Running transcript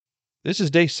This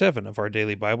is day 7 of our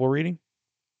daily Bible reading.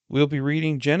 We'll be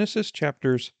reading Genesis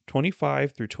chapters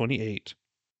 25 through 28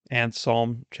 and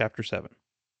Psalm chapter 7.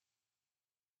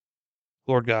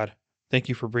 Lord God, thank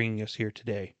you for bringing us here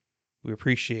today. We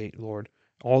appreciate, Lord,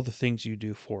 all the things you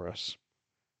do for us.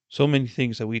 So many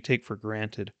things that we take for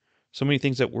granted, so many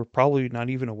things that we're probably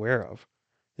not even aware of,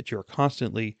 that you are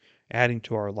constantly adding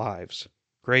to our lives.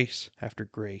 Grace after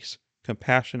grace,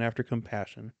 compassion after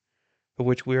compassion, of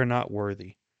which we are not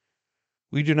worthy.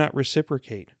 We do not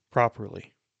reciprocate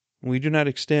properly. We do not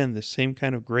extend the same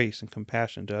kind of grace and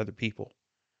compassion to other people.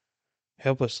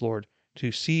 Help us, Lord,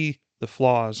 to see the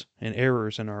flaws and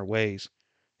errors in our ways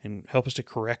and help us to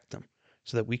correct them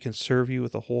so that we can serve you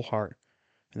with a whole heart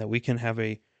and that we can have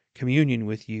a communion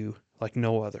with you like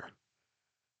no other.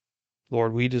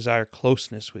 Lord, we desire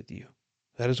closeness with you.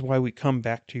 That is why we come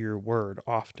back to your word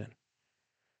often.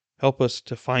 Help us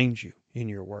to find you in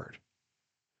your word.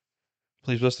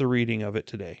 Please bless the reading of it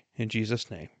today. In Jesus'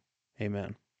 name,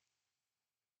 amen.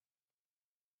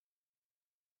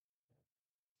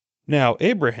 Now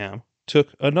Abraham took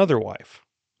another wife,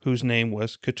 whose name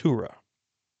was Keturah.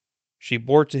 She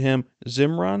bore to him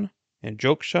Zimran, and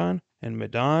Jokshan, and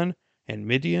Medan, and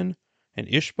Midian, and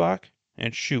Ishbak,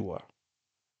 and Shua.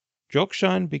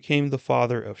 Jokshan became the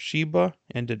father of Sheba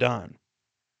and Dedan.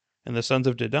 And the sons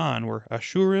of Dedan were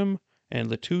Ashurim, and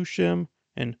Letushim,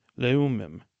 and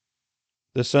Leumim.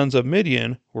 The sons of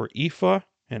Midian were Ephah,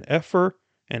 and Epher,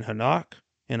 and Hanak,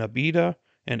 and Abida,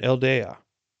 and Eldaah.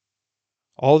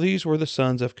 All these were the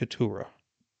sons of Keturah.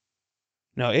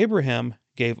 Now Abraham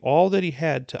gave all that he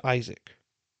had to Isaac.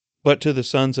 But to the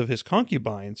sons of his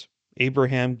concubines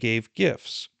Abraham gave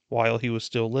gifts while he was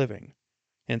still living,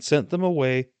 and sent them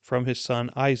away from his son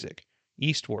Isaac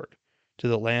eastward to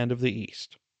the land of the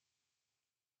east.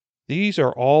 These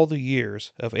are all the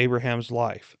years of Abraham's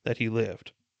life that he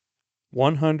lived,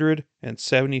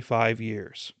 175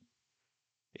 years.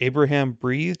 Abraham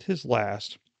breathed his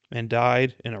last and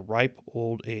died in a ripe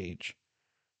old age,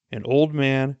 an old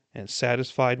man and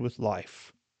satisfied with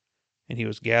life, and he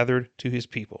was gathered to his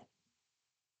people.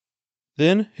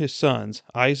 Then his sons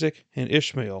Isaac and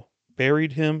Ishmael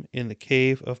buried him in the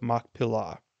cave of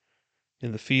Machpelah,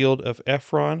 in the field of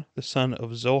Ephron the son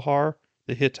of Zohar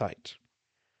the Hittite,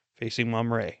 facing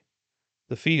Mamre,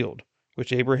 the field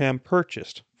which Abraham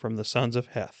purchased from the sons of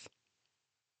Heth.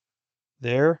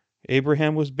 There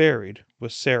Abraham was buried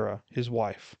with Sarah his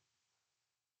wife.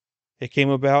 It came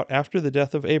about after the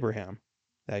death of Abraham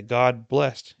that God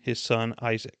blessed his son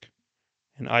Isaac,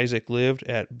 and Isaac lived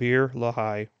at Beer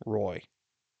Lahai Roi.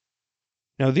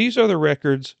 Now these are the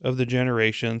records of the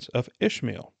generations of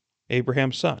Ishmael,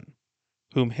 Abraham's son,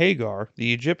 whom Hagar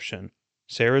the Egyptian,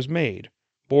 Sarah's maid,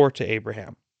 bore to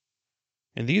Abraham.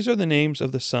 And these are the names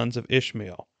of the sons of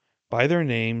Ishmael, by their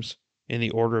names in the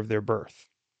order of their birth: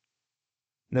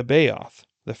 Nebaioth,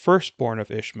 the firstborn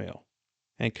of Ishmael,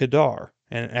 and Kedar,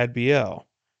 and Adbeel,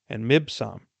 and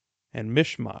Mibsam, and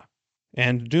Mishma,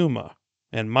 and Duma,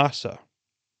 and Massa,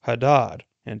 Hadad,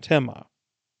 and Tema,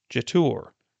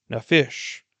 Jetur,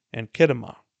 Naphish, and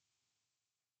Kedemah.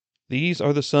 These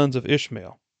are the sons of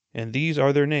Ishmael, and these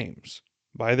are their names,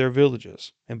 by their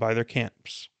villages, and by their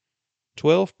camps,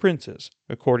 12 princes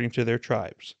according to their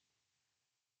tribes.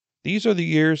 These are the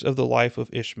years of the life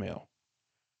of Ishmael,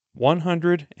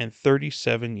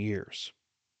 137 years.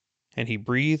 And he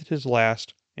breathed his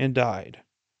last and died,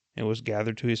 and was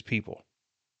gathered to his people.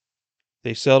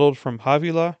 They settled from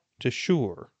Havilah to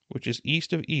Shur, which is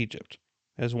east of Egypt,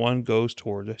 as one goes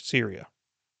toward Assyria.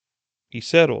 He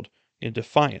settled in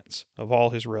defiance of all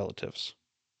his relatives.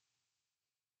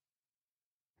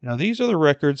 Now these are the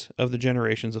records of the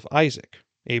generations of Isaac,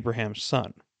 Abraham's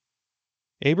son.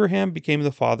 Abraham became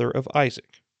the father of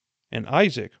Isaac, and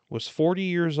Isaac was 40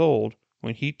 years old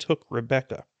when he took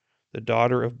Rebekah, the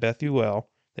daughter of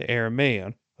Bethuel the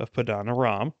Aramean of Padan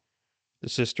Aram, the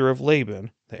sister of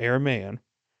Laban the Aramean,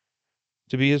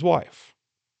 to be his wife.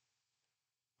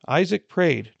 Isaac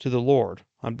prayed to the Lord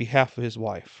on behalf of his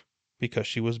wife, because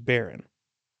she was barren.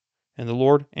 And the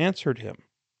Lord answered him,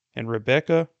 and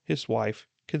Rebekah his wife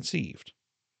conceived.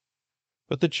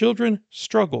 But the children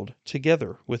struggled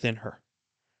together within her.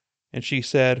 And she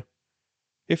said,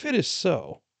 "If it is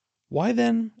so, why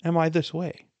then am I this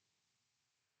way?"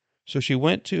 So she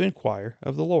went to inquire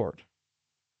of the Lord.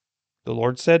 The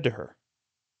Lord said to her,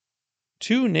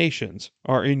 "Two nations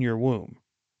are in your womb,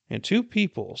 and two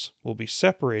peoples will be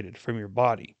separated from your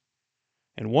body,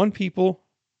 and one people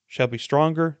shall be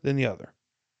stronger than the other,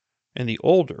 and the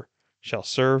older shall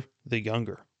serve the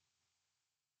younger."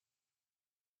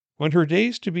 When her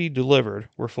days to be delivered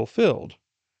were fulfilled,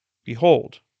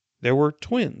 behold, there were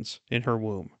twins in her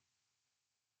womb.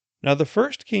 Now the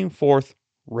first came forth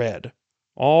red,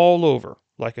 all over,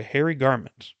 like a hairy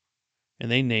garment,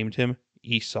 and they named him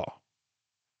Esau.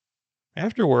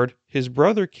 Afterward his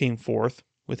brother came forth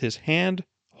with his hand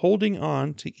holding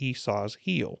on to Esau's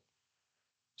heel.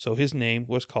 So his name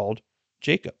was called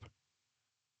Jacob.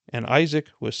 And Isaac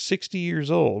was 60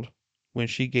 years old when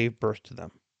she gave birth to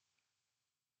them.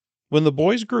 When the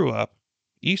boys grew up,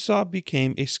 Esau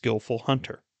became a skillful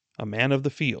hunter, a man of the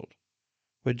field,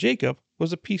 but Jacob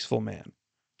was a peaceful man,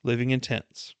 living in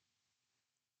tents.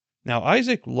 Now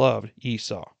Isaac loved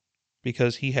Esau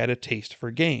because he had a taste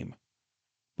for game,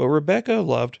 but Rebekah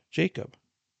loved Jacob.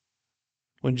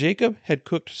 When Jacob had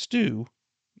cooked stew,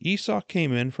 Esau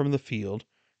came in from the field,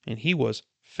 and he was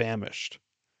famished.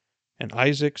 And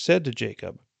Isaac said to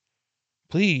Jacob,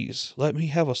 "Please let me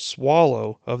have a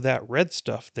swallow of that red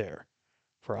stuff there,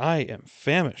 for I am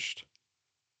famished."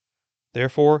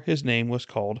 Therefore his name was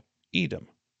called Edom.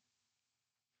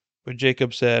 But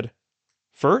Jacob said,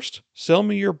 "First sell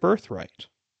me your birthright."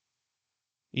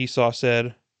 Esau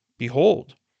said,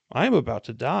 "Behold, I am about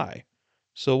to die,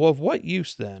 so of what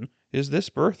use then is this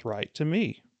birthright to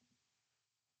me?"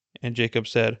 And Jacob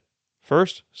said,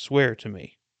 "First swear to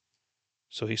me."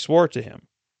 So he swore to him,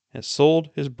 and sold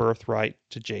his birthright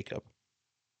to Jacob.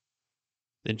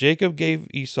 Then Jacob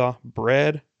gave Esau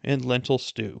bread and lentil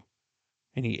stew,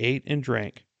 and he ate and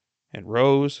drank, and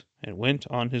rose and went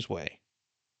on his way.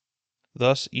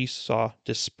 Thus Esau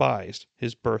despised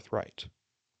his birthright.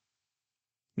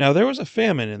 Now there was a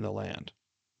famine in the land,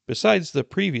 besides the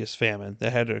previous famine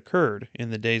that had occurred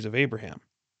in the days of Abraham.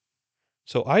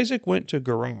 So Isaac went to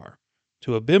Gerar,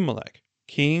 to Abimelech,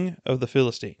 king of the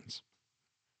Philistines.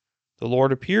 The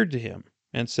Lord appeared to him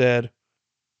and said,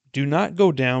 "Do not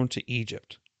go down to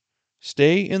Egypt.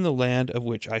 Stay in the land of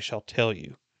which I shall tell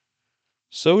you.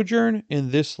 Sojourn in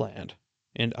this land,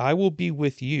 and I will be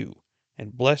with you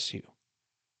and bless you.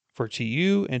 For to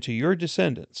you and to your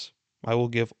descendants I will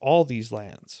give all these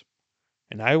lands,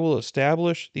 and I will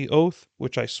establish the oath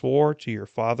which I swore to your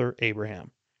father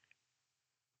Abraham.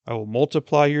 I will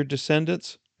multiply your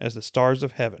descendants as the stars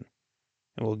of heaven,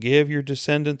 and will give your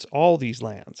descendants all these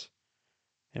lands.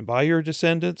 And by your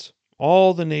descendants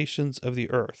all the nations of the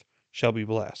earth shall be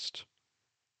blessed.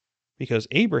 Because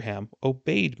Abraham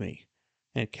obeyed me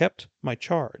and kept my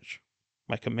charge,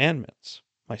 my commandments,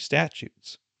 my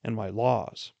statutes, and my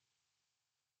laws."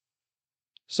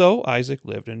 So Isaac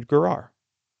lived in Gerar.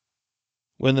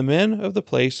 When the men of the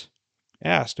place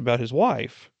asked about his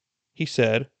wife, he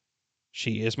said,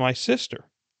 "She is my sister,"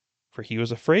 for he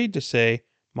was afraid to say,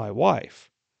 "my wife,"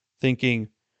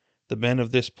 thinking, "The men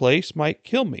of this place might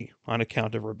kill me on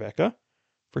account of Rebekah,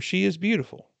 for she is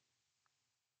beautiful."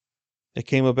 It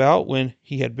came about when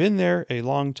he had been there a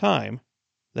long time,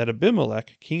 that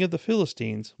Abimelech, king of the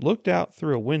Philistines, looked out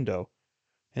through a window,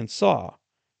 and saw,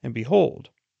 and behold,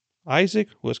 Isaac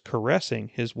was caressing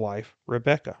his wife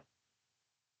Rebekah.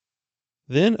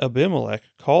 Then Abimelech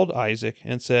called Isaac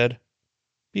and said,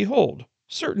 "Behold,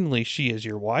 certainly she is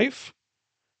your wife.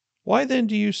 Why then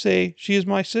do you say, 'She is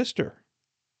my sister'?"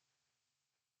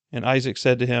 And Isaac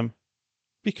said to him,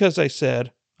 "Because I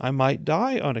said I might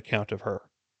die on account of her."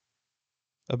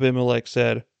 Abimelech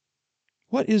said,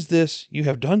 "What is this you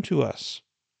have done to us?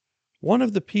 One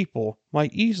of the people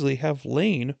might easily have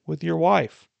lain with your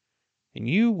wife, and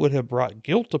you would have brought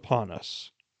guilt upon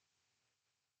us."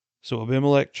 So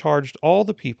Abimelech charged all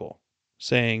the people,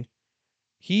 saying,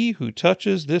 "He who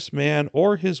touches this man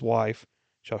or his wife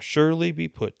shall surely be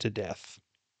put to death."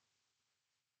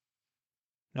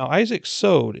 Now Isaac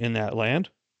sowed in that land,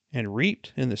 and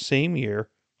reaped in the same year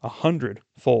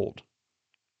 100-fold.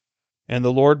 And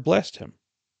the Lord blessed him,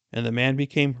 and the man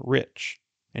became rich,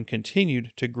 and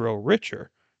continued to grow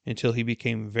richer until he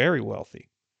became very wealthy,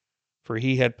 for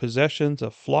he had possessions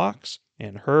of flocks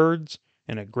and herds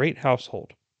and a great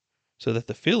household, so that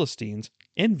the Philistines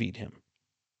envied him.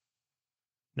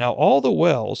 Now all the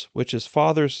wells which his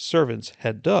father's servants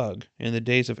had dug in the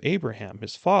days of Abraham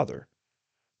his father,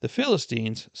 the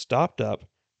Philistines stopped up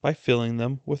by filling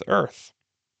them with earth.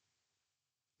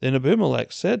 Then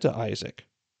Abimelech said to Isaac,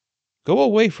 "Go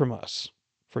away from us,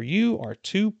 for you are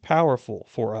too powerful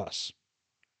for us."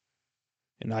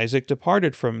 And Isaac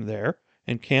departed from there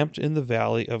and camped in the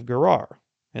valley of Gerar,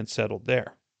 and settled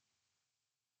there.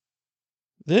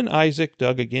 Then Isaac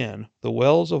dug again the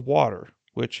wells of water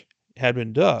which had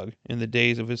been dug in the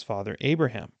days of his father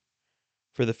Abraham,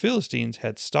 for the Philistines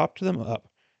had stopped them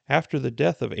up after the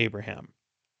death of Abraham,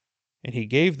 and he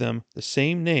gave them the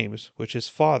same names which his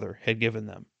father had given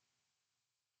them.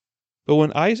 But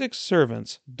when Isaac's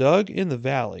servants dug in the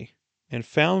valley and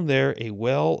found there a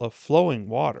well of flowing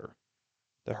water,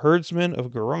 the herdsmen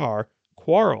of Gerar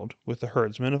quarreled with the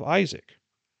herdsmen of Isaac,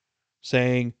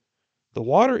 saying, "The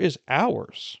water is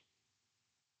ours."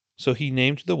 So he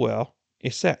named the well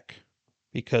Esek,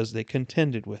 because they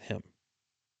contended with him.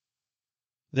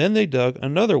 Then they dug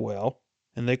another well,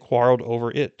 and they quarreled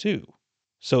over it too.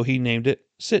 So he named it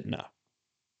Sitnah.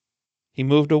 He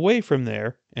moved away from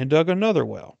there and dug another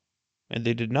well, and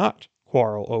they did not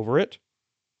quarrel over it.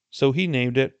 So he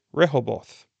named it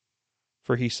Rehoboth.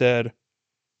 For he said,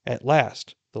 "At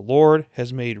last the Lord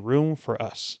has made room for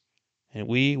us, and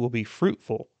we will be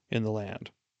fruitful in the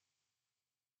land."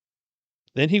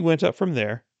 Then he went up from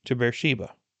there to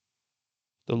Beersheba.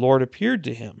 The Lord appeared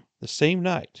to him the same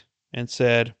night and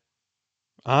said,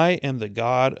 "I am the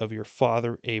God of your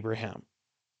father Abraham.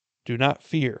 Do not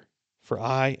fear, for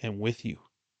I am with you.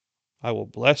 I will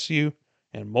bless you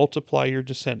and multiply your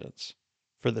descendants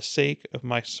for the sake of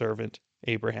my servant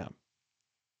Abraham."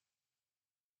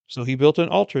 So he built an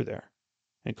altar there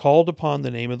and called upon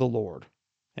the name of the Lord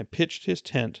and pitched his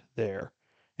tent there,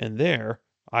 and there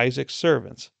Isaac's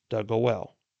servants dug a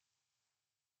well.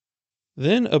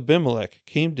 Then Abimelech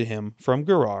came to him from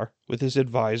Gerar with his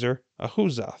adviser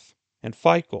Ahuzath and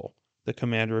Phicol, the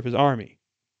commander of his army.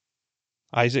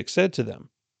 Isaac said to them,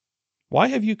 "Why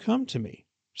have you come to me,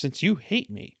 since you hate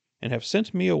me and have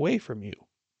sent me away from you?"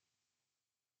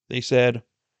 They said,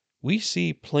 "We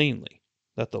see plainly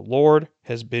that the Lord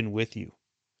has been with you."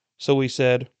 So we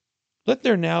said, "Let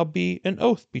there now be an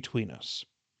oath between us,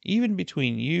 even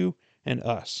between you and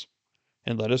us,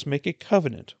 and let us make a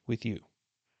covenant with you,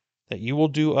 that you will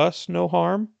do us no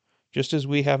harm, just as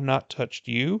we have not touched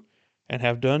you, and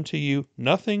have done to you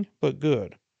nothing but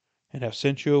good, and have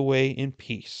sent you away in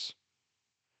peace.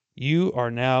 You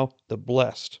are now the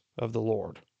blessed of the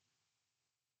Lord."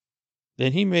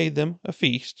 Then he made them a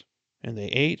feast, and they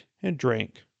ate and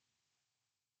drank.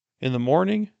 In the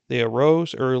morning they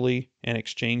arose early and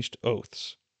exchanged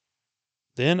oaths.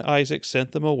 Then Isaac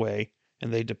sent them away,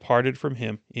 and they departed from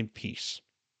him in peace.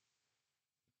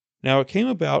 Now it came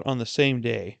about on the same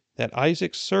day that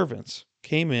Isaac's servants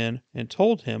came in and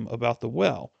told him about the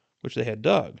well which they had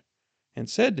dug, and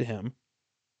said to him,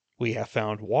 "We have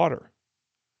found water."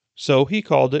 So he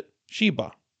called it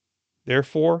Sheba.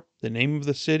 Therefore the name of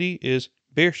the city is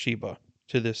Beersheba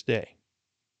to this day.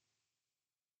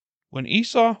 When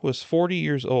Esau was 40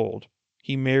 years old,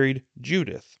 he married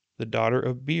Judith, the daughter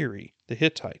of Beeri the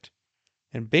Hittite,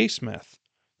 and Basemeth,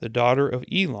 the daughter of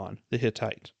Elon the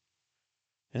Hittite.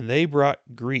 And they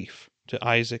brought grief to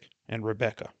Isaac and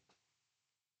Rebekah.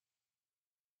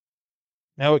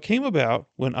 Now it came about,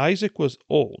 when Isaac was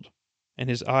old, and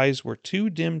his eyes were too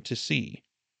dim to see,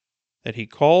 that he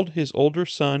called his older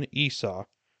son Esau,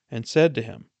 and said to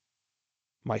him,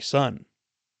 "My son."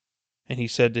 And he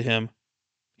said to him,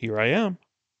 "Here I am."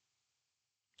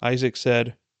 Isaac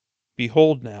said,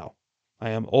 "Behold now,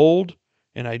 I am old,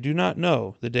 and I do not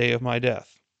know the day of my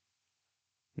death.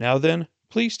 Now then,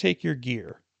 please take your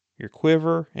gear, your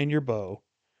quiver, and your bow,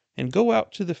 and go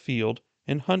out to the field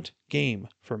and hunt game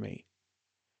for me,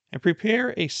 and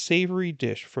prepare a savory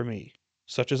dish for me,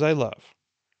 such as I love,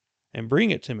 and bring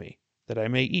it to me, that I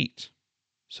may eat,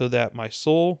 so that my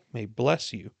soul may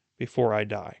bless you before I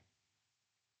die."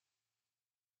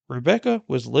 Rebekah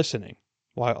was listening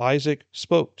while Isaac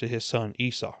spoke to his son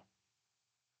Esau.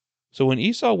 So when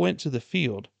Esau went to the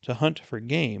field to hunt for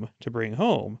game to bring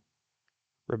home,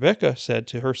 Rebekah said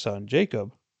to her son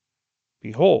Jacob,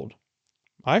 "Behold,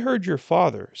 I heard your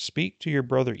father speak to your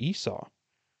brother Esau,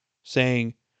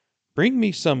 saying, 'Bring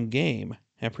me some game,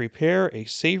 and prepare a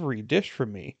savory dish for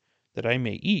me, that I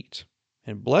may eat,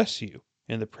 and bless you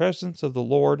in the presence of the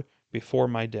Lord before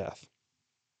my death.'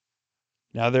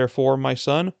 Now therefore, my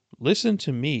son, listen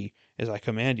to me as I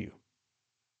command you.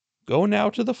 Go now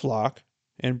to the flock,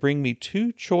 and bring me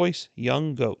 2 choice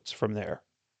young goats from there,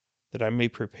 that I may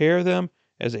prepare them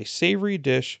as a savory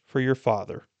dish for your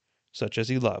father, such as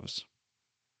he loves.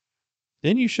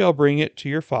 Then you shall bring it to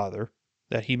your father,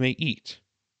 that he may eat,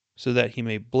 so that he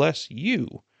may bless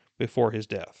you before his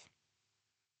death."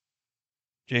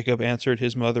 Jacob answered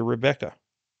his mother Rebekah,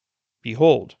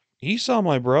 "Behold, Esau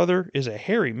my brother is a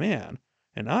hairy man,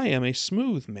 and I am a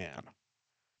smooth man.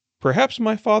 Perhaps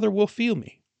my father will feel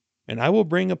me, and I will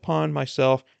bring upon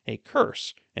myself a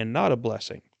curse and not a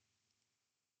blessing."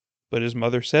 But his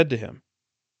mother said to him,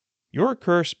 "Your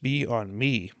curse be on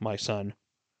me, my son.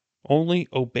 Only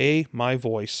obey my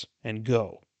voice, and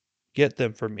go, get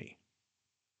them for me."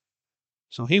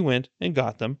 So he went and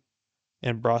got them,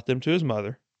 and brought them to his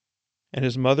mother, and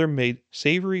his mother made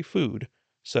savory food,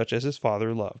 such as his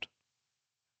father loved.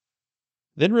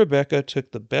 Then Rebekah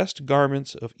took the best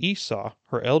garments of Esau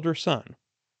her elder son,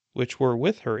 which were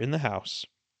with her in the house,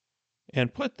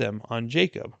 and put them on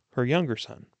Jacob, her younger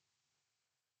son.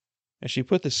 And she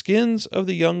put the skins of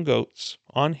the young goats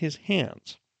on his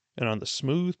hands and on the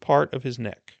smooth part of his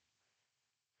neck.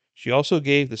 She also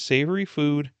gave the savory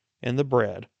food and the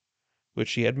bread, which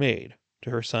she had made, to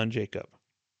her son Jacob.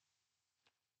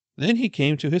 Then he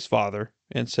came to his father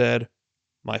and said,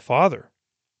 "My father."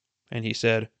 And he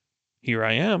said, "Here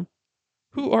I am.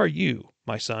 Who are you,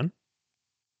 my son?"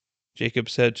 Jacob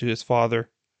said to his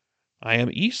father, "I am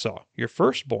Esau, your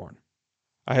firstborn.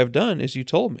 I have done as you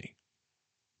told me.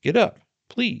 Get up,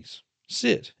 please,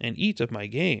 sit and eat of my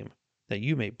game, that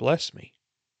you may bless me."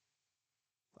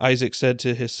 Isaac said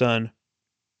to his son,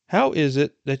 "How is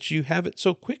it that you have it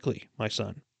so quickly, my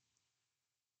son?"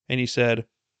 And he said,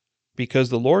 "Because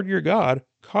the Lord your God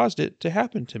caused it to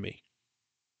happen to me."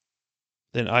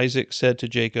 Then Isaac said to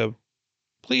Jacob,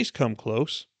 "Please come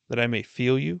close, that I may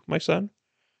feel you, my son,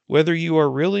 whether you are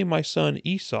really my son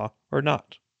Esau or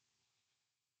not."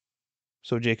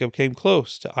 So Jacob came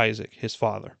close to Isaac his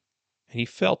father, and he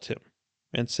felt him,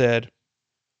 and said,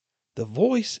 "The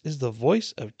voice is the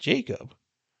voice of Jacob,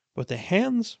 but the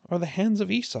hands are the hands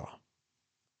of Esau."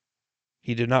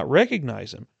 He did not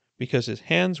recognize him, because his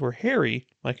hands were hairy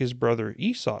like his brother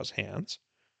Esau's hands.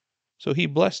 So he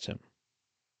blessed him.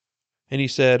 And he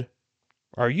said,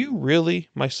 "Are you really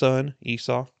my son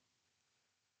Esau?"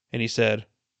 And he said,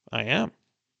 "I am."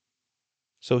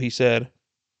 So he said,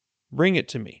 "Bring it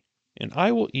to me, and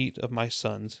I will eat of my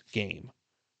son's game,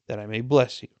 that I may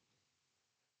bless you."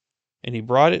 And he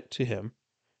brought it to him,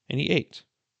 and he ate.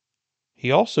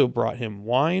 He also brought him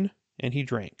wine, and he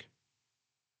drank.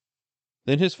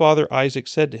 Then his father Isaac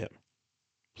said to him,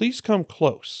 "Please come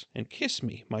close and kiss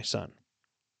me, my son."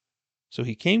 So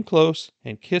he came close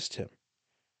and kissed him.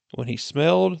 When he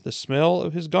smelled the smell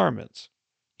of his garments,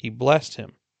 he blessed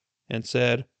him, and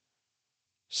said,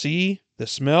 "See, the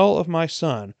smell of my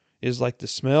son is like the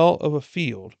smell of a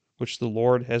field which the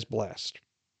Lord has blessed.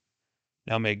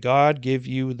 Now may God give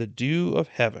you the dew of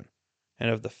heaven, and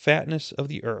of the fatness of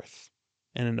the earth,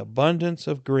 and an abundance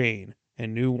of grain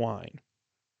and new wine.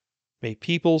 May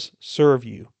peoples serve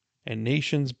you, and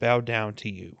nations bow down to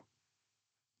you.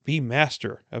 Be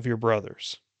master of your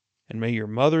brothers, and may your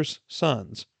mother's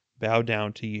sons bow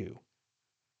down to you.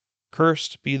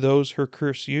 Cursed be those who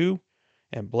curse you,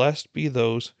 and blessed be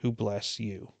those who bless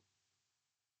you."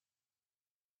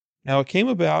 Now it came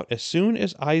about as soon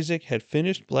as Isaac had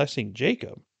finished blessing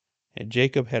Jacob, and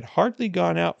Jacob had hardly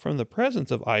gone out from the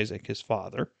presence of Isaac his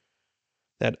father,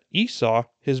 that Esau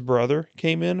his brother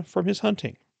came in from his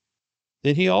hunting.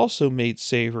 Then he also made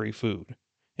savory food,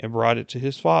 and brought it to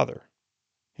his father.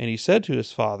 And he said to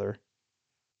his father,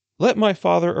 "Let my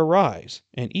father arise,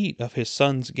 and eat of his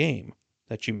son's game,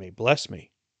 that you may bless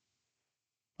me."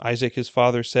 Isaac his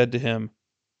father said to him,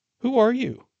 "Who are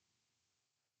you?"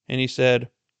 And he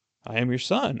said, "I am your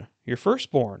son, your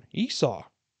firstborn, Esau."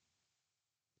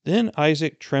 Then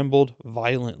Isaac trembled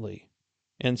violently,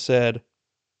 and said,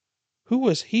 "Who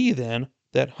was he then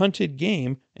that hunted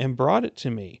game and brought it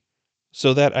to me,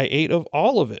 so that I ate of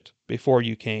all of it before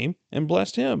you came and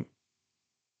blessed him?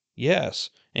 Yes,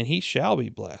 and he shall be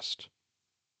blessed."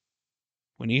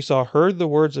 When Esau heard the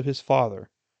words of his father,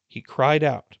 he cried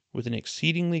out with an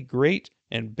exceedingly great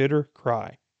and bitter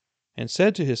cry, and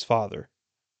said to his father,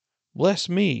 "Bless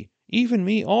me, even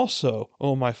me also,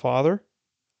 O my father."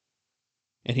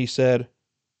 And he said,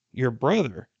 "Your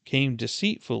brother came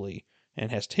deceitfully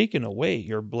and has taken away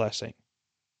your blessing."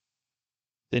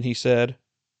 Then he said,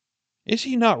 "Is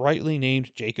he not rightly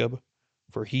named Jacob?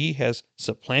 For he has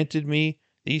supplanted me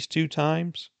these 2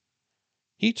 times.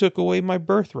 He took away my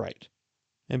birthright,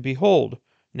 and behold,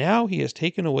 now he has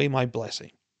taken away my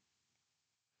blessing."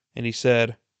 And he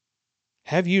said,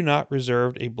 "Have you not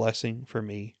reserved a blessing for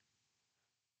me?"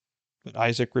 But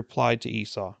Isaac replied to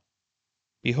Esau,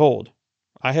 "Behold,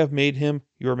 I have made him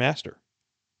your master,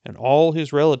 and all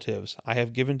his relatives I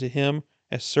have given to him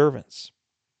as servants,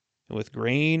 and with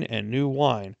grain and new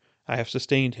wine I have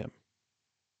sustained him.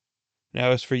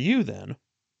 Now as for you, then,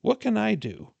 what can I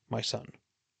do, my son?"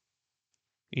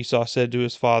 Esau said to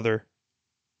his father,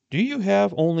 "Do you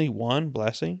have only one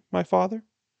blessing, my father?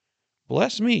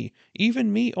 Bless me,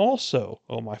 even me also,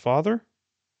 O my father."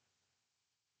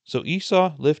 So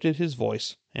Esau lifted his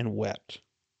voice and wept.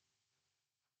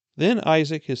 Then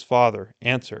Isaac his father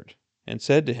answered and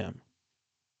said to him,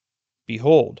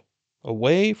 "Behold,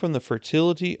 away from the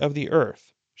fertility of the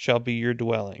earth shall be your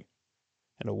dwelling,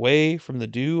 and away from the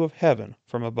dew of heaven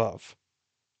from above.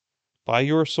 By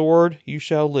your sword you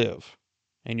shall live,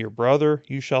 and your brother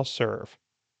you shall serve.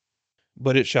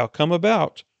 But it shall come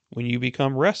about, when you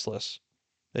become restless,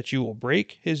 that you will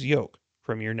break his yoke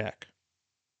from your neck."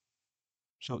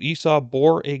 So Esau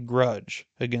bore a grudge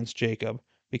against Jacob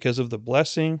because of the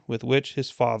blessing with which his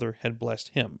father had blessed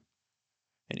him.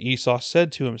 And Esau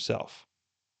said to himself,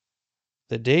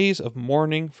 "The days of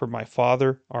mourning for my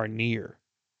father are near.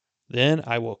 Then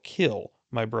I will kill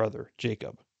my brother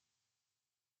Jacob."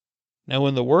 Now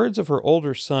when the words of her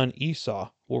older son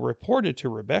Esau were reported to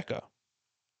Rebekah,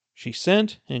 she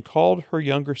sent and called her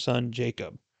younger son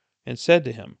Jacob, and said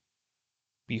to him,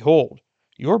 "Behold,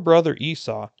 your brother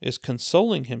Esau is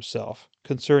consoling himself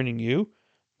concerning you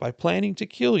by planning to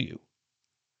kill you.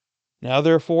 Now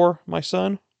therefore, my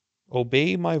son,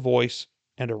 obey my voice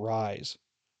and arise.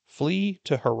 Flee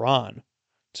to Haran,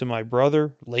 to my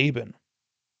brother Laban.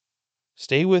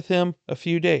 Stay with him a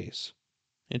few days,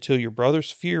 until your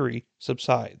brother's fury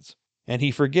subsides, and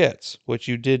he forgets what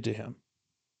you did to him.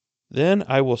 Then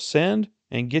I will send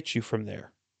and get you from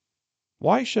there.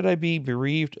 Why should I be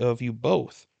bereaved of you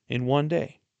both in one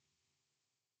day?"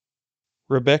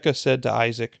 Rebekah said to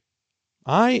Isaac,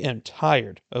 "I am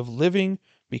tired of living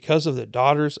because of the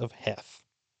daughters of Heth.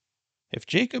 If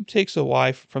Jacob takes a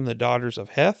wife from the daughters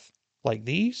of Heth, like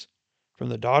these, from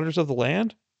the daughters of the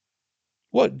land,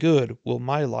 what good will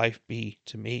my life be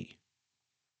to me?"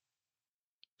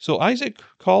 So Isaac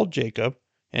called Jacob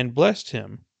and blessed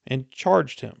him and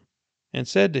charged him, and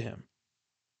said to him,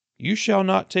 "You shall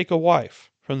not take a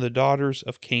wife from the daughters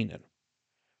of Canaan.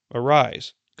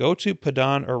 Arise, go to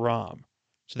Padan Aram,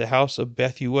 to the house of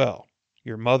Bethuel,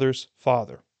 your mother's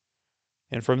father,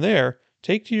 and from there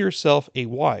take to yourself a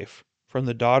wife from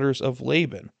the daughters of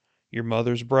Laban, your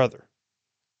mother's brother.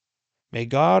 May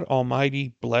God Almighty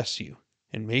bless you,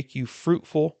 and make you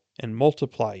fruitful, and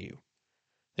multiply you,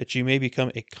 that you may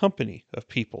become a company of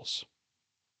peoples.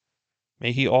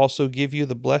 May he also give you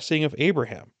the blessing of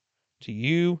Abraham, to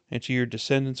you and to your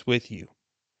descendants with you,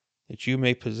 that you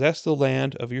may possess the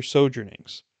land of your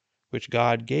sojournings, which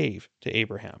God gave to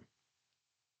Abraham."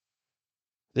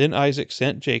 Then Isaac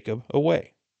sent Jacob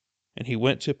away, and he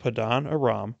went to Padan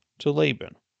Aram to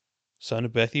Laban, son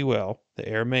of Bethuel the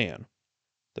Aramean,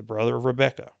 the brother of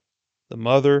Rebekah, the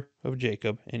mother of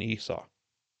Jacob and Esau.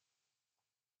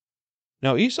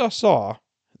 Now Esau saw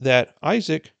that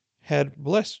Isaac had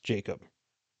blessed Jacob,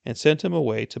 and sent him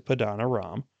away to Padan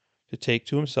Aram to take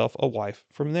to himself a wife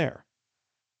from there,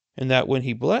 and that when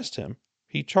he blessed him,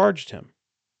 he charged him,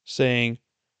 saying,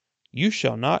 "You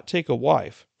shall not take a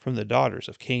wife from the daughters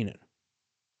of Canaan."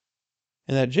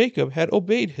 And that Jacob had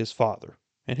obeyed his father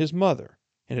and his mother,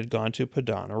 and had gone to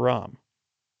Padan Aram.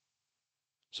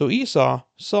 So Esau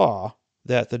saw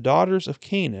that the daughters of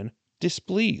Canaan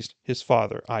displeased his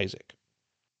father Isaac.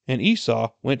 And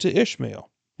Esau went to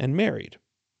Ishmael and married,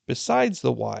 besides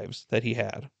the wives that he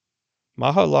had,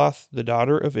 Mahalath the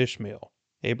daughter of Ishmael,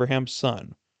 Abraham's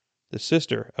son, the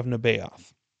sister of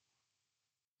Nebaioth.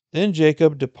 Then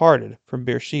Jacob departed from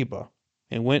Beersheba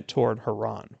and went toward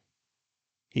Haran.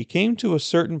 He came to a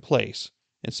certain place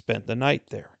and spent the night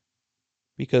there,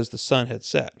 because the sun had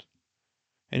set.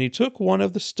 And he took one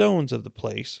of the stones of the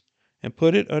place and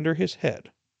put it under his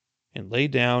head, and lay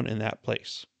down in that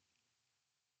place.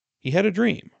 He had a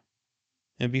dream,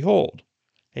 and behold,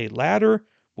 a ladder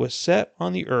was set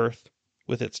on the earth,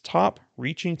 with its top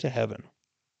reaching to heaven.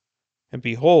 And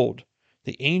behold,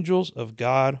 the angels of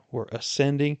God were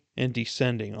ascending and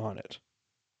descending on it.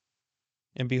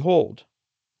 And behold,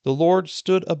 the Lord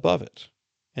stood above it,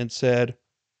 and said,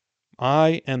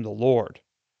 "I am the Lord,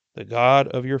 the God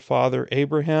of your father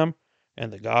Abraham,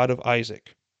 and the God of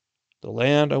Isaac. The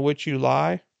land on which you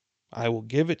lie, I will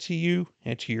give it to you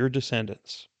and to your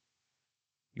descendants.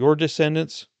 Your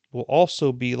descendants will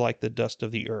also be like the dust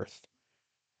of the earth,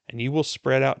 and you will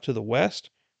spread out to the west,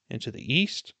 and to the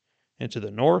east, and to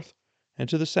the north, and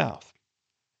to the south.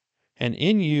 And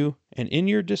in you and in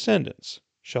your descendants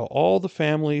shall all the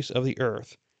families of the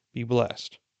earth be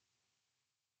blessed.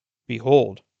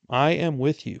 Behold, I am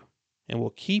with you, and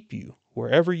will keep you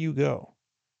wherever you go,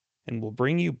 and will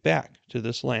bring you back to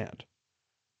this land.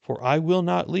 For I will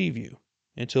not leave you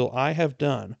until I have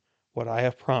done what I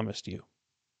have promised you."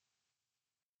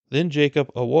 Then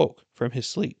Jacob awoke from his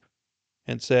sleep,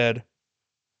 and said,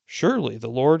 "Surely the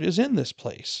Lord is in this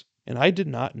place, and I did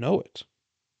not know it."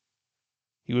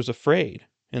 He was afraid,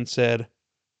 and said,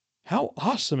 "How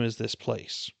awesome is this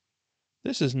place!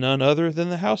 This is none other than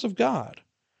the house of God,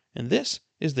 and this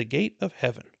is the gate of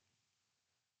heaven."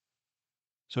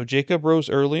 So Jacob rose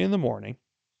early in the morning,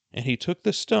 and he took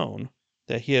the stone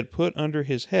that he had put under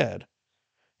his head,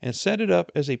 and set it up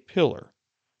as a pillar,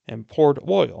 and poured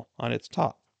oil on its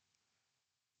top.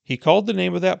 He called the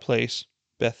name of that place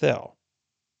Bethel.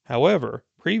 However,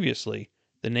 previously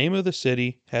the name of the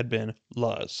city had been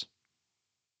Luz.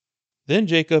 Then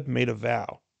Jacob made a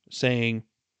vow, saying,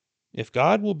 If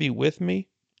God will be with me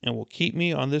and will keep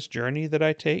me on this journey that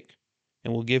I take,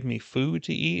 and will give me food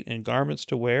to eat and garments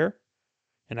to wear,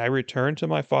 and I return to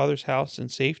my father's house in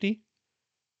safety,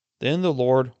 then the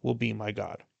Lord will be my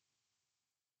God.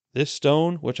 This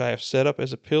stone which I have set up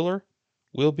as a pillar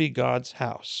will be God's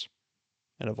house,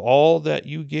 and of all that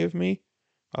you give me,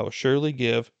 I will surely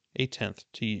give a tenth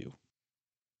to you.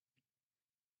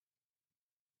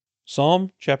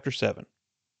 Psalm chapter 7,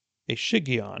 a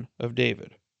Shiggaion of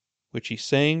David, which he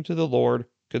sang to the Lord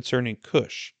concerning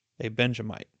Cush, a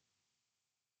Benjamite.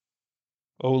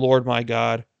 O Lord my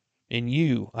God, in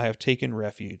you I have taken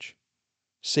refuge.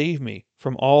 Save me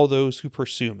from all those who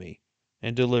pursue me,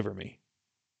 and deliver me.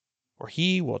 Or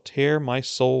he will tear my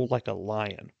soul like a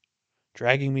lion,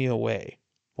 dragging me away,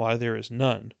 while there is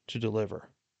none to deliver.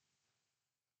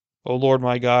 O Lord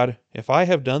my God, if I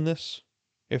have done this,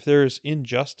 if there is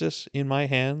injustice in my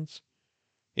hands,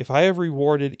 if I have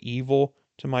rewarded evil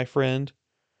to my friend,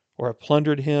 or have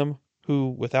plundered him who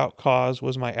without cause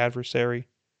was my adversary,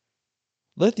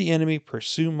 let the enemy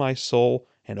pursue my soul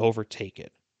and overtake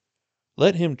it.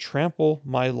 Let him trample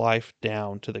my life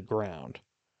down to the ground,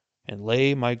 and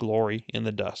lay my glory in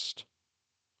the dust.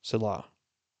 Selah.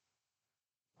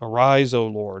 Arise, O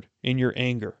Lord, in your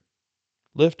anger.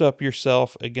 Lift up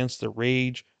yourself against the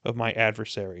rage of my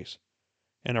adversaries,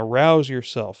 and arouse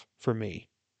yourself for me.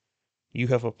 You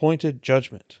have appointed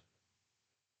judgment.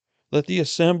 Let the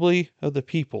assembly of the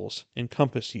peoples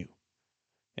encompass you,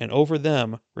 and over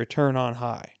them return on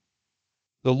high.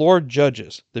 The Lord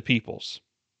judges the peoples.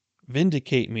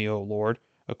 Vindicate me, O Lord,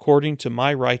 according to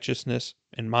my righteousness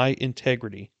and my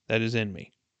integrity that is in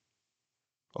me.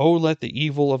 O let the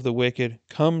evil of the wicked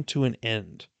come to an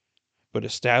end, but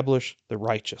establish the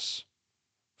righteous.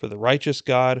 For the righteous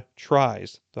God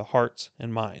tries the hearts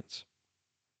and minds.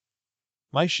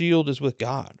 My shield is with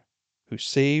God, who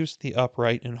saves the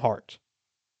upright in heart.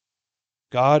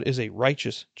 God is a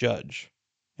righteous judge,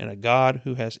 and a God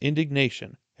who has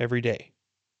indignation every day.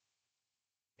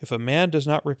 If a man does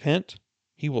not repent,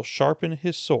 he will sharpen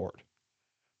his sword.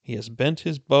 He has bent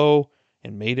his bow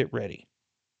and made it ready.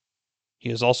 He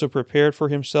has also prepared for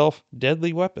himself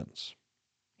deadly weapons.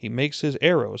 He makes his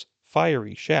arrows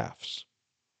fiery shafts.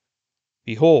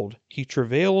 Behold, he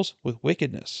travails with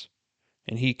wickedness,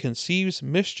 and he conceives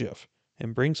mischief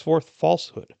and brings forth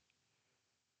falsehood.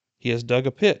 He has dug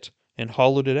a pit and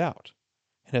hollowed it out,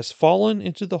 and has fallen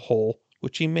into the hole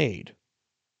which he made.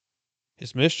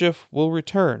 His mischief will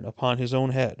return upon his own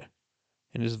head,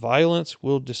 and his violence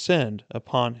will descend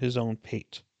upon his own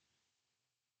pate.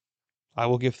 I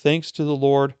will give thanks to the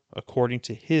Lord according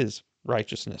to his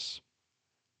righteousness,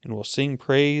 and will sing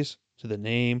praise to the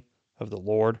name of the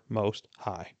Lord Most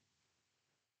High.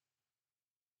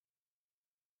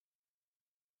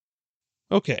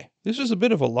 Okay, this is a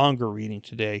bit of a longer reading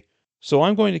today, so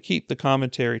I'm going to keep the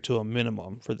commentary to a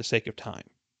minimum for the sake of time.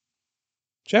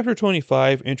 Chapter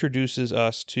 25 introduces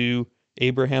us to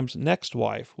Abraham's next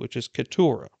wife, which is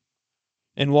Keturah.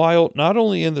 And while not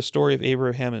only in the story of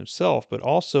Abraham himself, but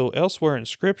also elsewhere in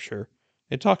Scripture,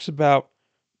 it talks about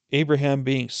Abraham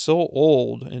being so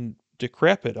old and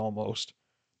decrepit almost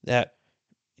that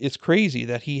it's crazy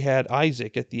that he had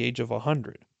Isaac at the age of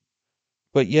 100.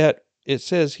 But yet, it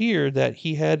says here that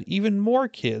he had even more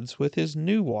kids with his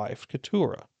new wife,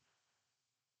 Keturah.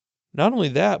 Not only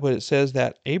that, but it says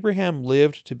that Abraham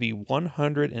lived to be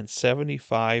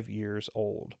 175 years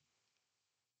old.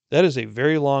 That is a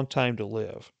very long time to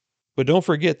live. But don't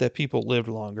forget that people lived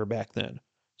longer back then.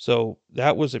 So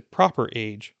that was a proper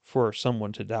age for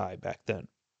someone to die back then.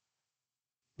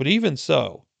 But even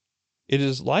so, it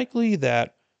is likely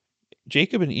that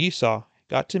Jacob and Esau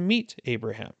got to meet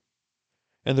Abraham.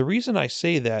 And the reason I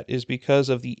say that is because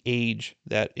of the age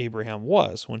that Abraham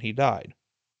was when he died.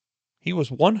 He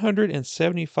was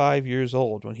 175 years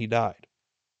old when he died.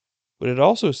 But it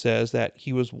also says that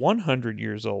he was 100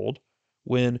 years old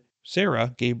when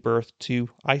Sarah gave birth to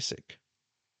Isaac.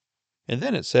 And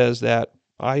then it says that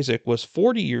Isaac was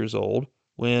 40 years old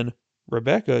when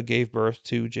Rebekah gave birth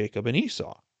to Jacob and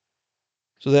Esau.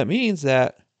 So that means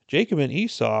that Jacob and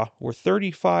Esau were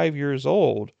 35 years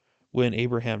old when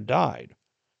Abraham died.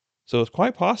 So it's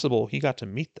quite possible he got to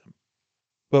meet them.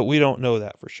 But we don't know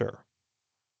that for sure.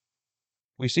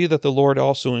 We see that the Lord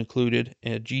also included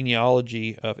a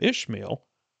genealogy of Ishmael,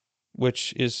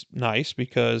 which is nice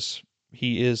because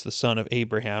he is the son of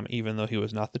Abraham, even though he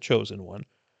was not the chosen one.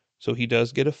 So he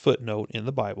does get a footnote in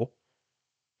the Bible.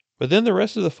 But then the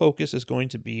rest of the focus is going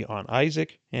to be on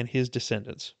Isaac and his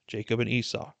descendants, Jacob and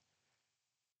Esau.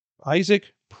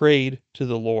 Isaac prayed to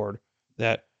the Lord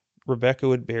that Rebekah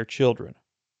would bear children,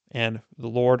 and the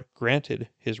Lord granted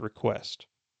his request.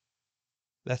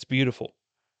 That's beautiful.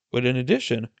 But in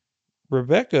addition,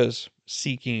 Rebecca's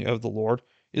seeking of the Lord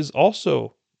is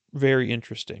also very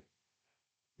interesting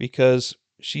because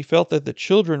she felt that the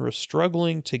children were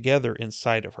struggling together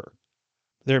inside of her.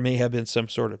 There may have been some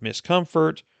sort of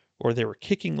miscomfort, or they were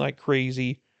kicking like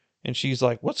crazy, and she's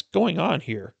like, "What's going on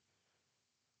here?"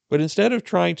 But instead of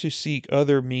trying to seek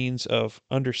other means of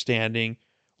understanding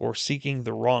or seeking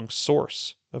the wrong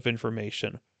source of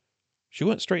information, she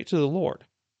went straight to the Lord.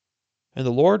 And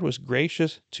the Lord was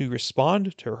gracious to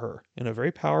respond to her in a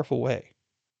very powerful way.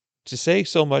 To say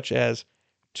so much as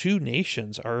two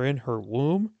nations are in her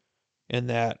womb, and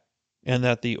that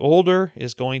the older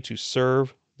is going to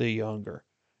serve the younger.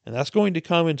 And that's going to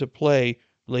come into play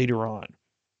later on.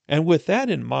 And with that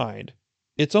in mind,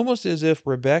 it's almost as if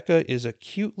Rebecca is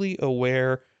acutely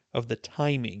aware of the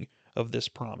timing of this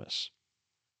promise.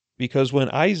 Because when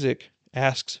Isaac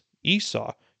asks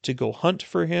Esau to go hunt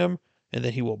for him and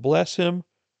that he will bless him,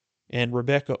 and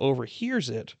Rebecca overhears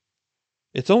it,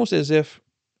 it's almost as if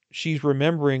she's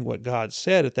remembering what God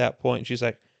said at that point. And she's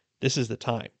like, this is the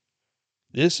time.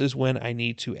 This is when I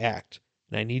need to act,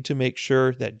 and I need to make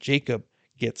sure that Jacob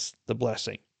gets the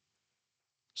blessing.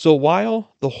 So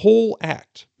while the whole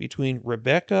act between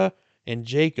Rebekah and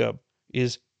Jacob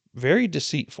is very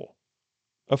deceitful,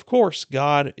 of course,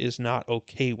 God is not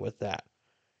okay with that.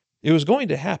 It was going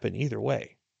to happen either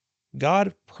way.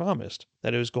 God promised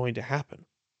that it was going to happen.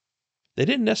 They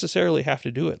didn't necessarily have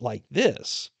to do it like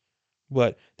this,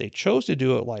 but they chose to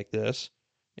do it like this,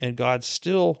 and God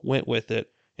still went with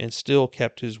it and still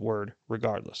kept his word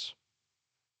regardless.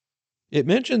 It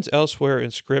mentions elsewhere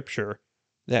in Scripture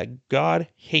that God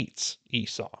hates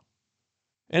Esau.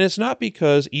 And it's not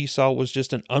because Esau was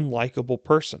just an unlikable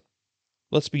person.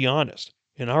 Let's be honest.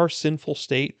 In our sinful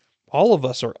state, all of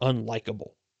us are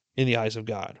unlikable in the eyes of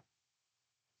God.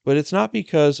 But it's not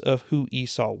because of who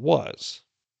Esau was.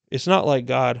 It's not like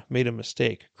God made a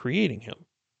mistake creating him.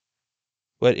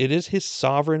 But it is his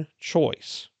sovereign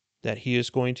choice that he is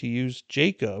going to use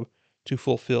Jacob to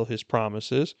fulfill his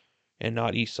promises and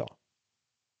not Esau.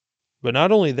 But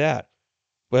not only that,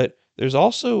 but there's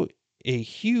also a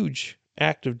huge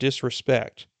act of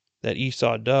disrespect that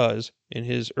Esau does in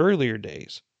his earlier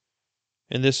days.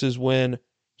 And this is when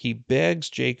he begs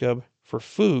Jacob for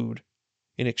food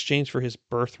in exchange for his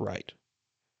birthright.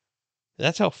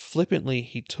 That's how flippantly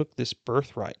he took this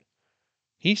birthright.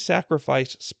 He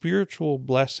sacrificed spiritual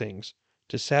blessings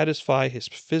to satisfy his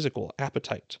physical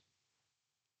appetite.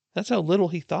 That's how little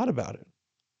he thought about it.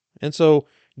 And so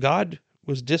God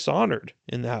was dishonored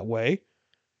in that way,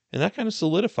 and that kind of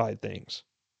solidified things.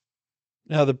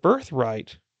 Now, the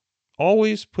birthright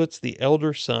always puts the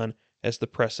elder son as the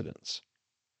precedence.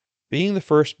 Being the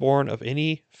firstborn of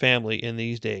any family in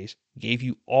these days gave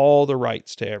you all the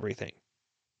rights to everything.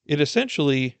 It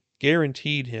essentially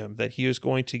guaranteed him that he was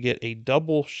going to get a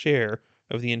double share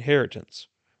of the inheritance,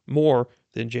 more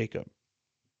than Jacob.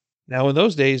 Now, in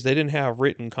those days, they didn't have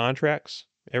written contracts.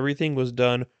 Everything was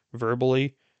done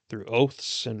verbally through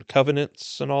oaths and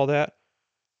covenants and all that.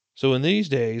 So, in these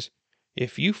days,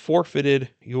 if you forfeited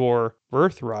your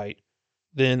birthright,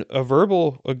 then a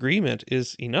verbal agreement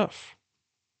is enough.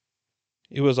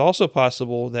 It was also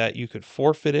possible that you could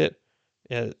forfeit it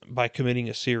by committing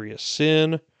a serious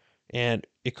sin, and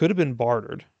it could have been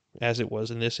bartered, as it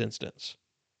was in this instance.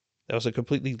 That was a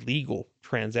completely legal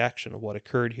transaction of what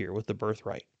occurred here with the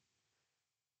birthright.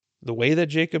 The way that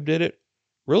Jacob did it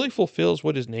really fulfills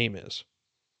what his name is,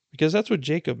 because that's what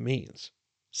Jacob means,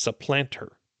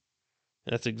 supplanter.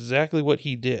 And that's exactly what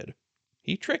he did.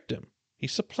 He tricked him. He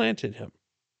supplanted him.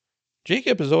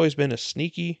 Jacob has always been a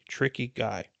sneaky, tricky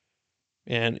guy.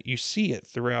 And you see it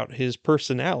throughout his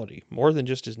personality more than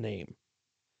just his name.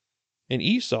 And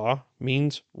Esau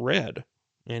means red.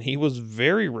 And he was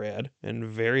very red and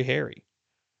very hairy.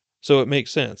 So it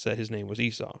makes sense that his name was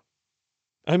Esau.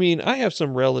 I mean, I have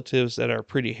some relatives that are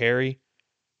pretty hairy,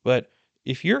 but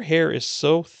if your hair is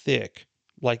so thick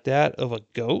like that of a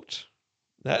goat,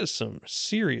 that is some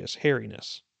serious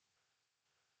hairiness.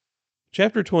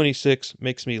 Chapter 26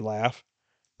 makes me laugh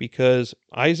because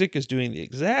Isaac is doing the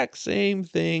exact same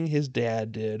thing his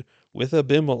dad did with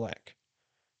Abimelech.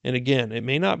 And again, it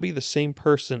may not be the same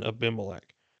person,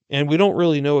 Abimelech. And we don't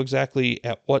really know exactly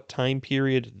at what time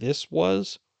period this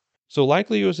was. So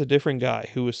likely it was a different guy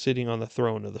who was sitting on the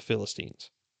throne of the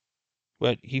Philistines.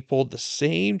 But he pulled the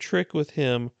same trick with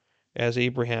him as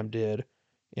Abraham did,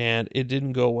 and it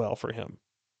didn't go well for him.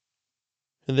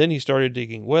 And then he started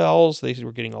digging wells. They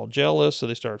were getting all jealous, so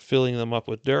they started filling them up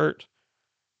with dirt.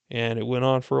 And it went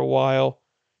on for a while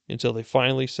until they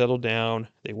finally settled down,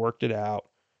 they worked it out,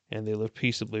 and they lived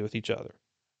peaceably with each other.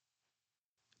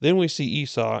 Then we see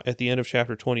Esau at the end of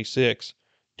chapter 26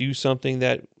 do something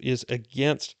that is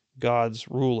against God's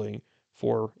ruling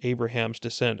for Abraham's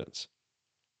descendants.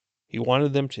 He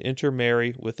wanted them to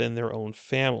intermarry within their own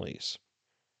families.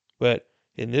 But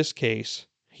in this case,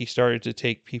 he started to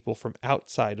take people from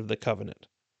outside of the covenant.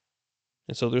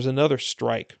 And so there's another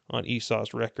strike on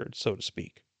Esau's record, so to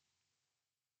speak.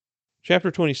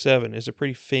 Chapter 27 is a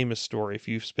pretty famous story if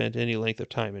you've spent any length of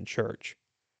time in church.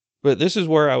 But this is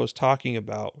where I was talking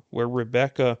about, where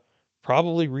Rebekah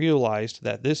probably realized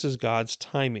that this is God's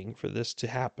timing for this to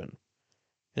happen.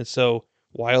 And so,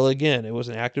 while again it was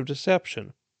an act of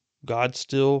deception, God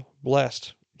still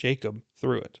blessed Jacob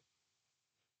through it.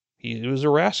 He was a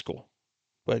rascal,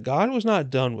 but God was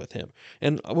not done with him.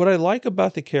 And what I like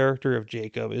about the character of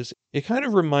Jacob is it kind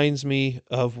of reminds me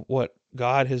of what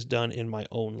God has done in my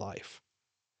own life.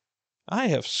 I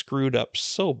have screwed up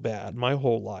so bad my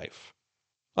whole life.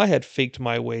 I had faked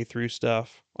my way through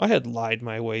stuff. I had lied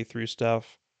my way through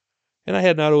stuff. And I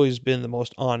had not always been the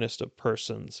most honest of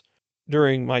persons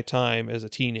during my time as a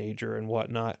teenager and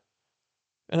whatnot.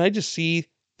 And I just see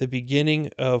the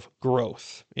beginning of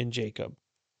growth in Jacob.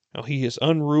 Now, he is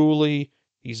unruly.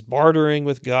 He's bartering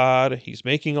with God. He's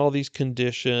making all these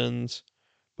conditions.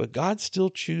 But God still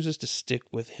chooses to stick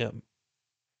with him.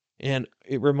 And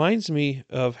it reminds me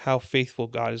of how faithful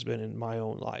God has been in my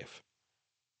own life.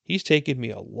 He's taken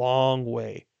me a long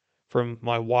way from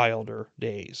my wilder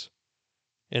days.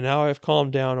 And now I've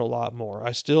calmed down a lot more.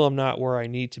 I still am not where I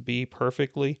need to be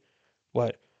perfectly,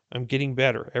 but I'm getting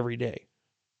better every day.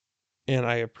 And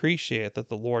I appreciate that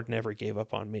the Lord never gave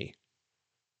up on me.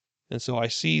 And so I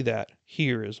see that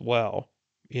here as well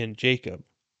in Jacob.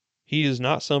 He is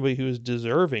not somebody who is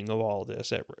deserving of all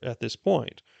this at this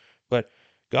point, but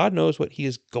God knows what he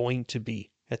is going to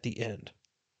be at the end.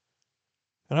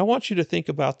 And I want you to think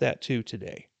about that too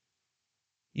today.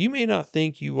 You may not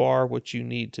think you are what you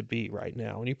need to be right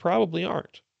now, and you probably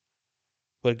aren't.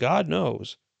 But God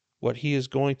knows what he is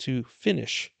going to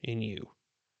finish in you.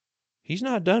 He's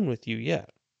not done with you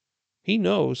yet. He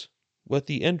knows what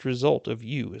the end result of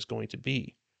you is going to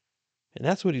be. And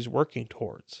that's what he's working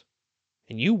towards.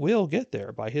 And you will get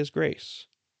there by his grace.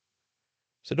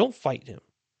 So don't fight him.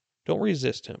 Don't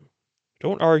resist him.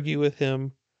 Don't argue with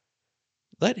him.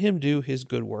 Let him do his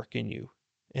good work in you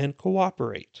and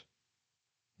cooperate.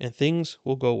 And things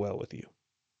will go well with you.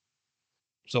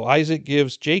 So Isaac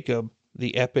gives Jacob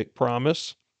the epic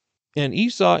promise, and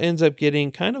Esau ends up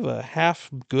getting kind of a half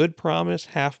good promise,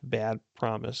 half bad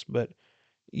promise. But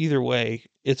either way,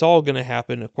 it's all going to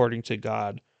happen according to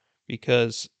God,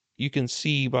 because you can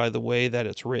see by the way that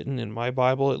it's written in my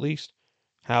Bible, at least,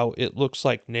 how it looks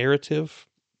like narrative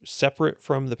separate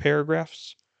from the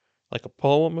paragraphs, like a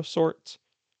poem of sorts.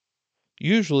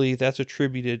 Usually that's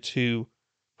attributed to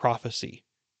prophecy.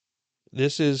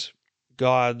 This is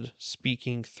God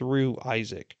speaking through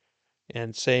Isaac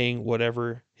and saying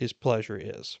whatever his pleasure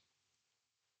is.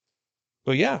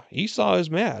 But yeah, Esau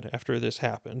is mad after this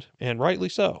happened, and rightly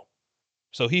so.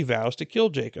 So he vows to kill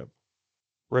Jacob.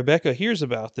 Rebekah hears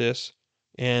about this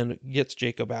and gets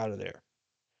Jacob out of there.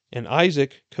 And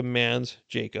Isaac commands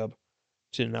Jacob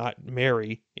to not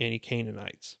marry any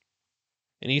Canaanites.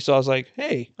 And Esau's like,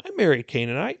 hey, I married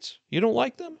Canaanites. You don't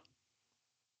like them?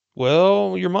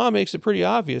 Well, your mom makes it pretty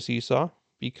obvious, Esau,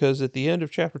 because at the end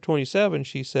of chapter 27,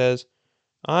 she says,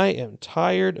 I am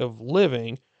tired of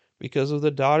living because of the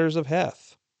daughters of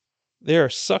Heth. They are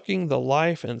sucking the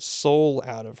life and soul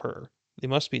out of her. They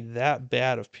must be that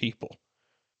bad of people.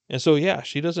 And so, yeah,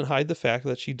 she doesn't hide the fact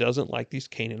that she doesn't like these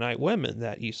Canaanite women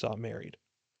that Esau married.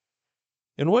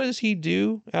 And what does he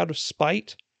do out of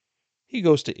spite? He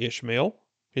goes to Ishmael,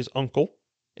 his uncle,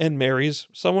 and marries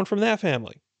someone from that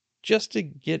family, just to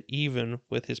get even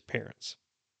with his parents.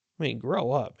 I mean,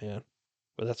 grow up, man.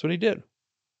 But that's what he did.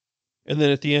 And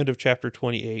then at the end of chapter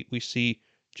 28, we see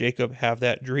Jacob have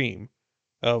that dream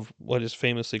of what is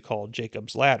famously called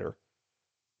Jacob's ladder,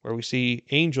 where we see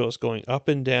angels going up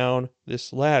and down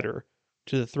this ladder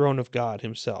to the throne of God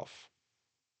himself.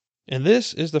 And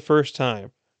this is the first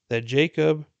time that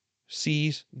Jacob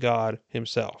sees God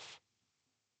himself.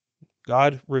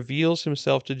 God reveals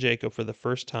himself to Jacob for the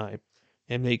first time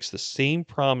and makes the same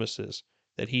promises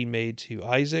that he made to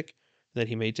Isaac, that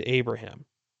he made to Abraham.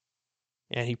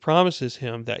 And he promises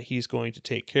him that he's going to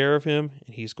take care of him,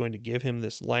 and he's going to give him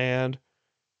this land,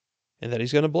 and that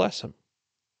he's going to bless him.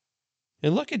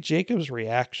 And look at Jacob's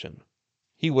reaction.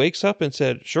 He wakes up and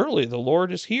said, surely the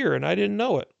Lord is here, and I didn't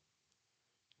know it.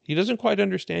 He doesn't quite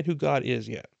understand who God is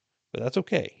yet, but that's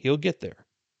okay. He'll get there.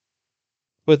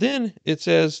 But then it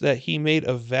says that he made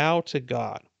a vow to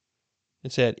God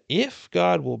and said, if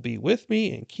God will be with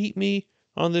me and keep me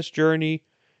on this journey,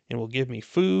 and will give me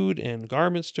food and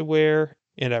garments to wear,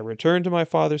 and I return to my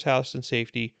father's house in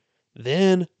safety,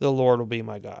 then the Lord will be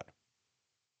my God.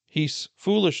 He's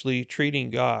foolishly treating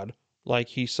God like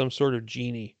he's some sort of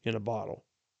genie in a bottle.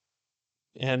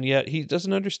 And yet he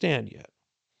doesn't understand yet.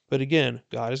 But again,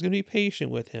 God is going to be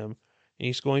patient with him, and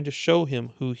he's going to show him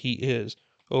who he is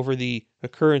over the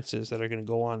occurrences that are going to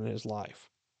go on in his life.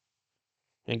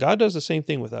 And God does the same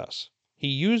thing with us. He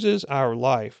uses our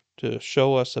life to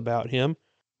show us about him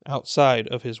outside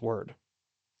of his word.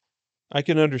 I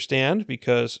can understand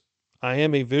because I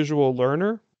am a visual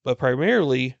learner, but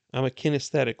primarily I'm a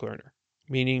kinesthetic learner,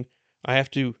 meaning I have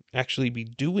to actually be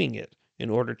doing it in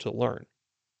order to learn.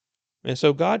 And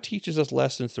so God teaches us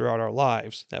lessons throughout our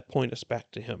lives that point us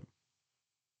back to him.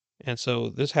 And so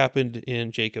this happened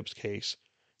in Jacob's case,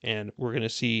 and we're going to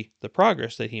see the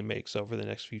progress that he makes over the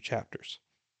next few chapters.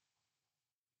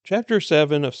 Chapter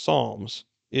 7 of Psalms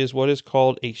is what is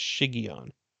called a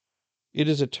shiggaion. It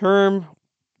is a term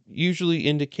usually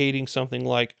indicating something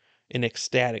like an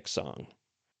ecstatic song.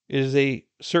 It is a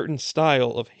certain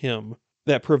style of hymn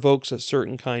that provokes a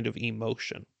certain kind of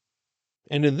emotion.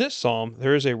 And in this psalm,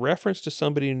 there is a reference to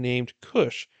somebody named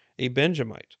Cush, a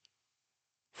Benjamite.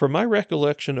 From my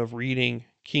recollection of reading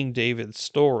King David's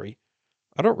story,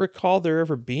 I don't recall there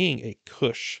ever being a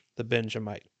Cush the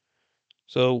Benjamite.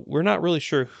 So we're not really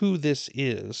sure who this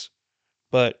is,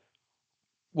 but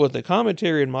what the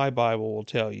commentary in my Bible will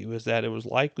tell you is that it was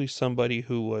likely somebody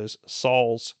who was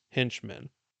Saul's henchman,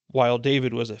 while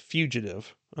David was a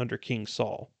fugitive under King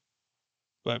Saul.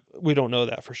 But we don't know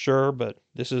that for sure, but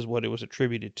this is what it was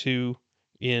attributed to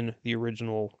in the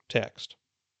original text.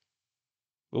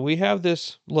 But we have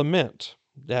this lament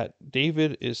that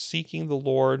David is seeking the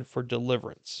Lord for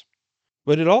deliverance.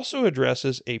 But it also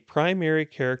addresses a primary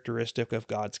characteristic of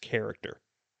God's character,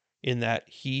 in that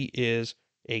he is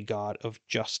a God of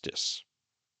justice.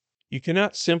 You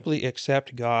cannot simply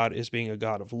accept God as being a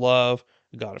God of love,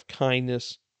 a God of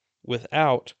kindness,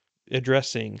 without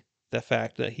addressing the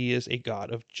fact that he is a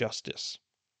God of justice.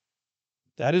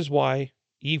 That is why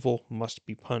evil must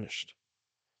be punished.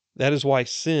 That is why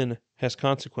sin has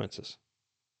consequences.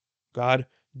 God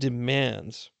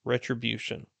demands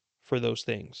retribution for those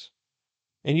things.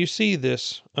 And you see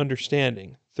this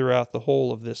understanding throughout the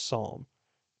whole of this psalm.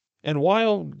 And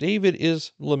while David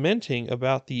is lamenting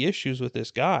about the issues with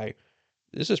this guy,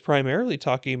 this is primarily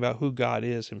talking about who God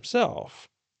is himself.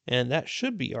 And that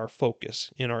should be our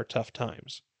focus in our tough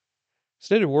times.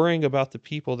 Instead of worrying about the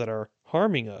people that are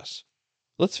harming us,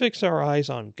 let's fix our eyes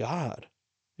on God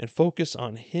and focus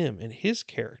on him and his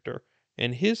character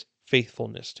and his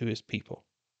faithfulness to his people.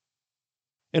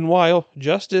 And while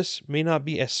justice may not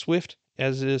be as swift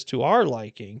as it is to our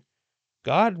liking,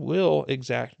 God will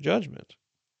exact judgment.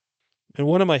 And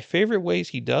one of my favorite ways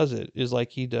he does it is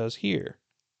like he does here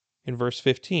in verse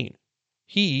 15.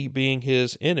 He, being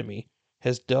his enemy,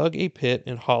 has dug a pit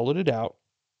and hollowed it out,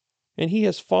 and he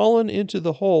has fallen into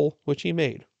the hole which he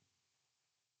made.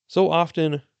 So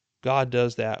often, God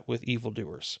does that with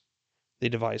evildoers. They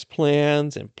devise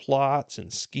plans and plots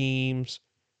and schemes,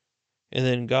 and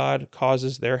then God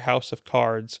causes their house of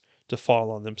cards to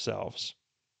fall on themselves.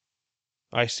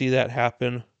 I see that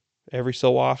happen every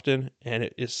so often, and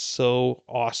it is so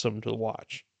awesome to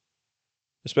watch,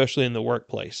 especially in the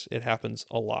workplace. It happens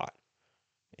a lot,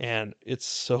 and it's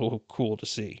so cool to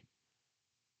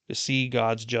see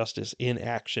God's justice in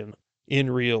action in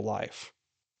real life.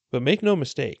 But make no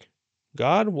mistake,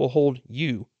 God will hold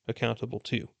you accountable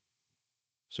too.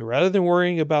 So rather than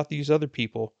worrying about these other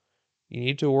people, you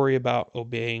need to worry about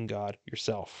obeying God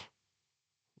yourself,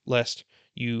 lest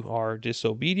you are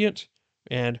disobedient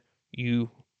and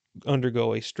you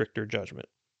undergo a stricter judgment.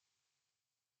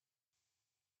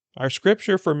 Our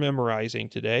scripture for memorizing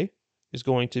today is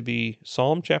going to be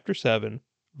Psalm chapter 7,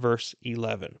 verse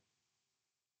 11.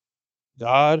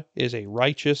 God is a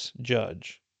righteous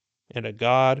judge and a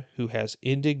God who has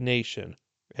indignation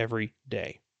every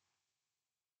day.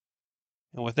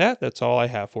 And with that, that's all I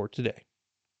have for today.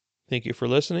 Thank you for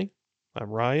listening. I'm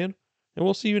Ryan, and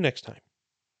we'll see you next time.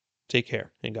 Take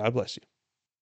care, and God bless you.